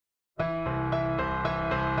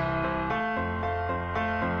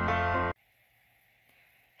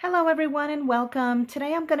Hello everyone and welcome.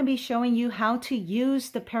 Today I'm going to be showing you how to use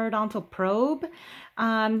the periodontal probe.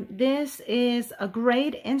 This is a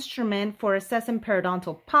great instrument for assessing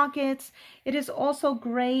periodontal pockets. It is also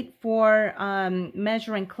great for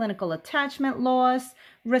measuring clinical attachment loss,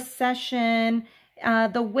 recession,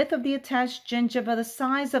 the width of the attached gingiva, the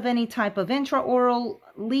size of any type of intraoral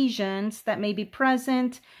lesions that may be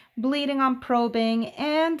present, bleeding on probing,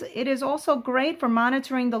 and it is also great for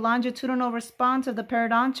monitoring the longitudinal response of the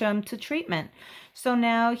periodontium to treatment. So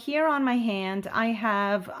now here on my hand I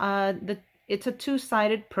have it's a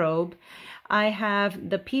two-sided probe. I have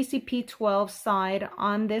the PCP12 side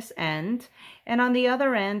on this end, and on the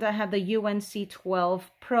other end I have the UNC12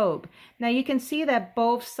 probe. Now you can see that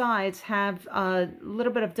both sides have a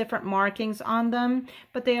little bit of different markings on them,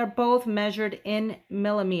 but they are both measured in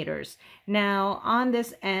millimeters. Now on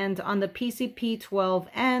this end, on the PCP12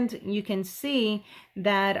 end, you can see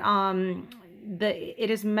that it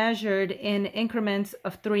is measured in increments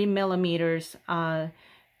of 3 millimeters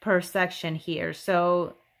per section here.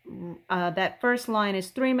 So that first line is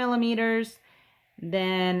 3 millimeters,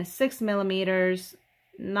 then 6 millimeters,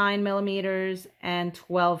 9 millimeters, and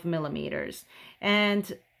 12 millimeters.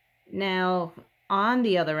 And now on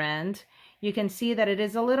the other end, you can see that it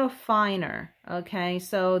is a little finer. Okay,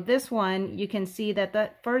 so this one, you can see that the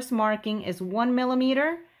first marking is 1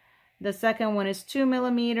 millimeter, the second one is 2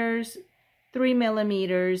 millimeters, 3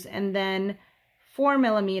 millimeters, and then 4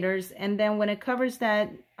 millimeters, and then when it covers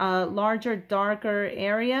that larger, darker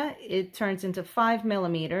area, it turns into 5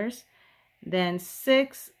 millimeters, then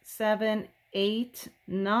 6, 7, 8,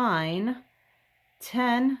 9,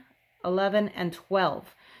 10, 11, and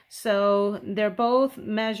 12. So they're both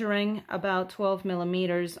measuring about 12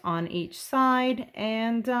 millimeters on each side,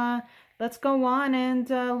 and let's go on and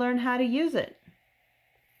learn how to use it.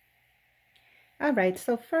 All right,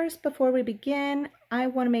 so first, before we begin, I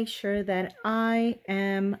want to make sure that I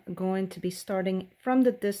am going to be starting from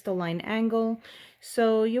the distal line angle.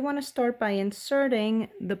 So you want to start by inserting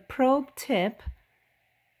the probe tip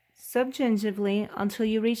subgingivally until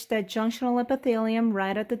you reach that junctional epithelium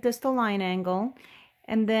right at the distal line angle,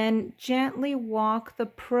 and then gently walk the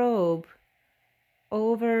probe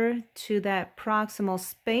over to that proximal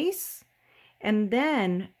space. And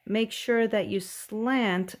then make sure that you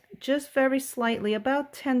slant just very slightly,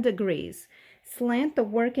 about 10 degrees. Slant the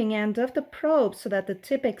working end of the probe so that the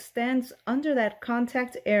tip extends under that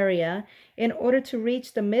contact area in order to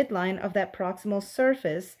reach the midline of that proximal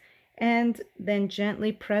surface, and then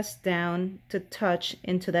gently press down to touch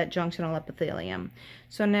into that junctional epithelium.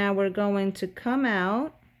 So now we're going to come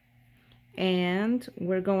out and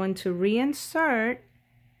we're going to reinsert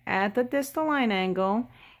at the distal line angle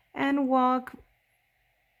and walk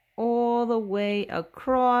all the way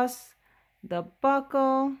across the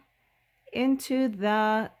buccal into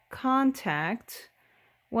the contact.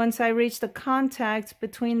 Once I reach the contact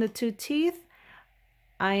between the two teeth,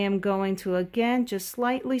 I am going to again just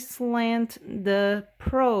slightly slant the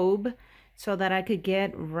probe so that I could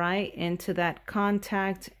get right into that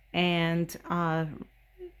contact and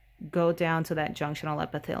go down to that junctional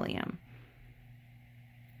epithelium.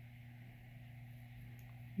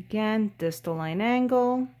 Again, distal line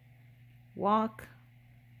angle, walk,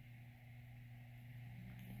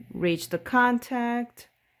 reach the contact,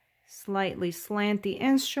 slightly slant the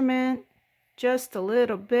instrument just a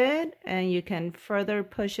little bit, and you can further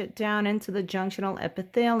push it down into the junctional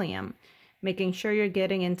epithelium, making sure you're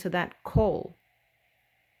getting into that coal.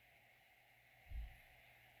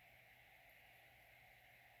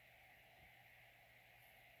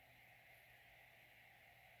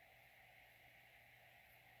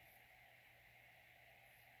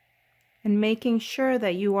 And making sure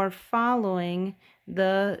that you are following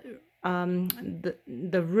the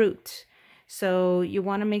root. So you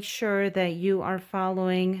want to make sure that you are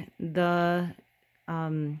following the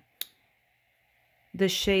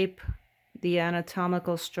shape, the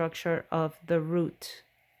anatomical structure of the root.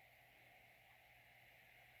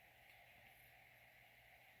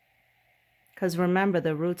 Because remember,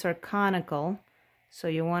 the roots are conical, so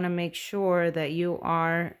you want to make sure that you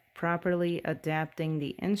are properly adapting the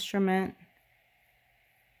instrument.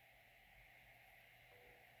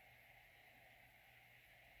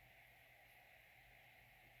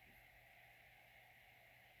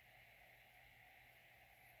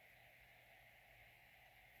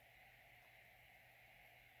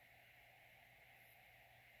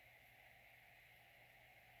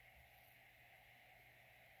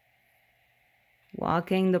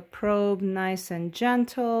 Walking the probe nice and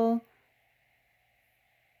gentle.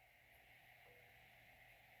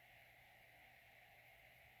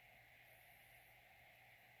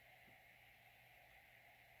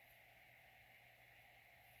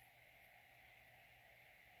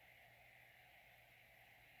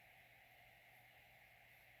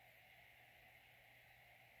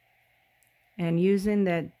 And using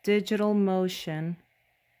that digital motion,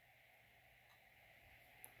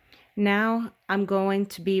 now I'm going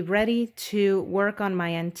to be ready to work on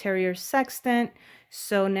my anterior sextant.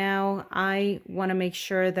 So now I want to make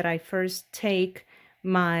sure that I first take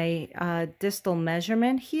my distal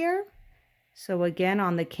measurement here. So again,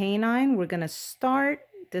 on the canine, we're going to start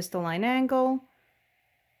distal line angle,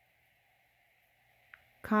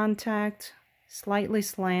 contact, slightly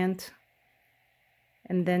slant,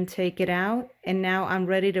 and then take it out. And now I'm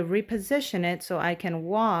ready to reposition it so I can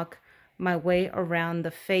walk my way around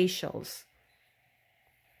the facials.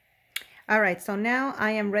 All right, so now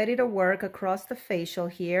I am ready to work across the facial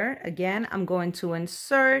here. Again, I'm going to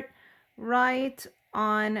insert right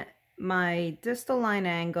on my distal line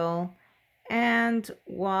angle and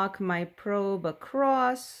walk my probe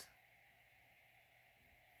across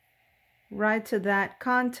right to that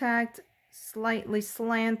contact, slightly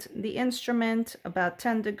slant the instrument about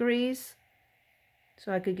 10 degrees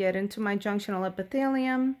so I could get into my junctional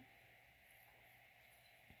epithelium.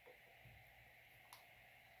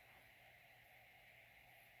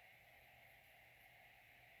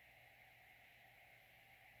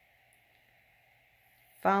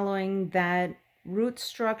 Following that root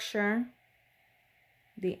structure,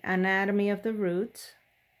 the anatomy of the root.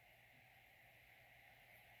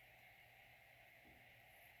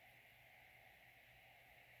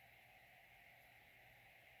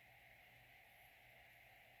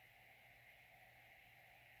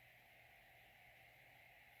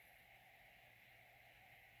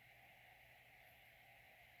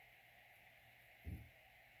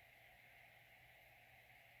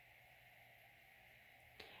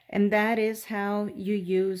 And that is how you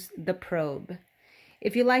use the probe.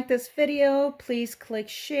 If you like this video, please click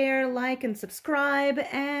share, like, and subscribe,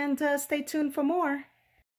 and stay tuned for more.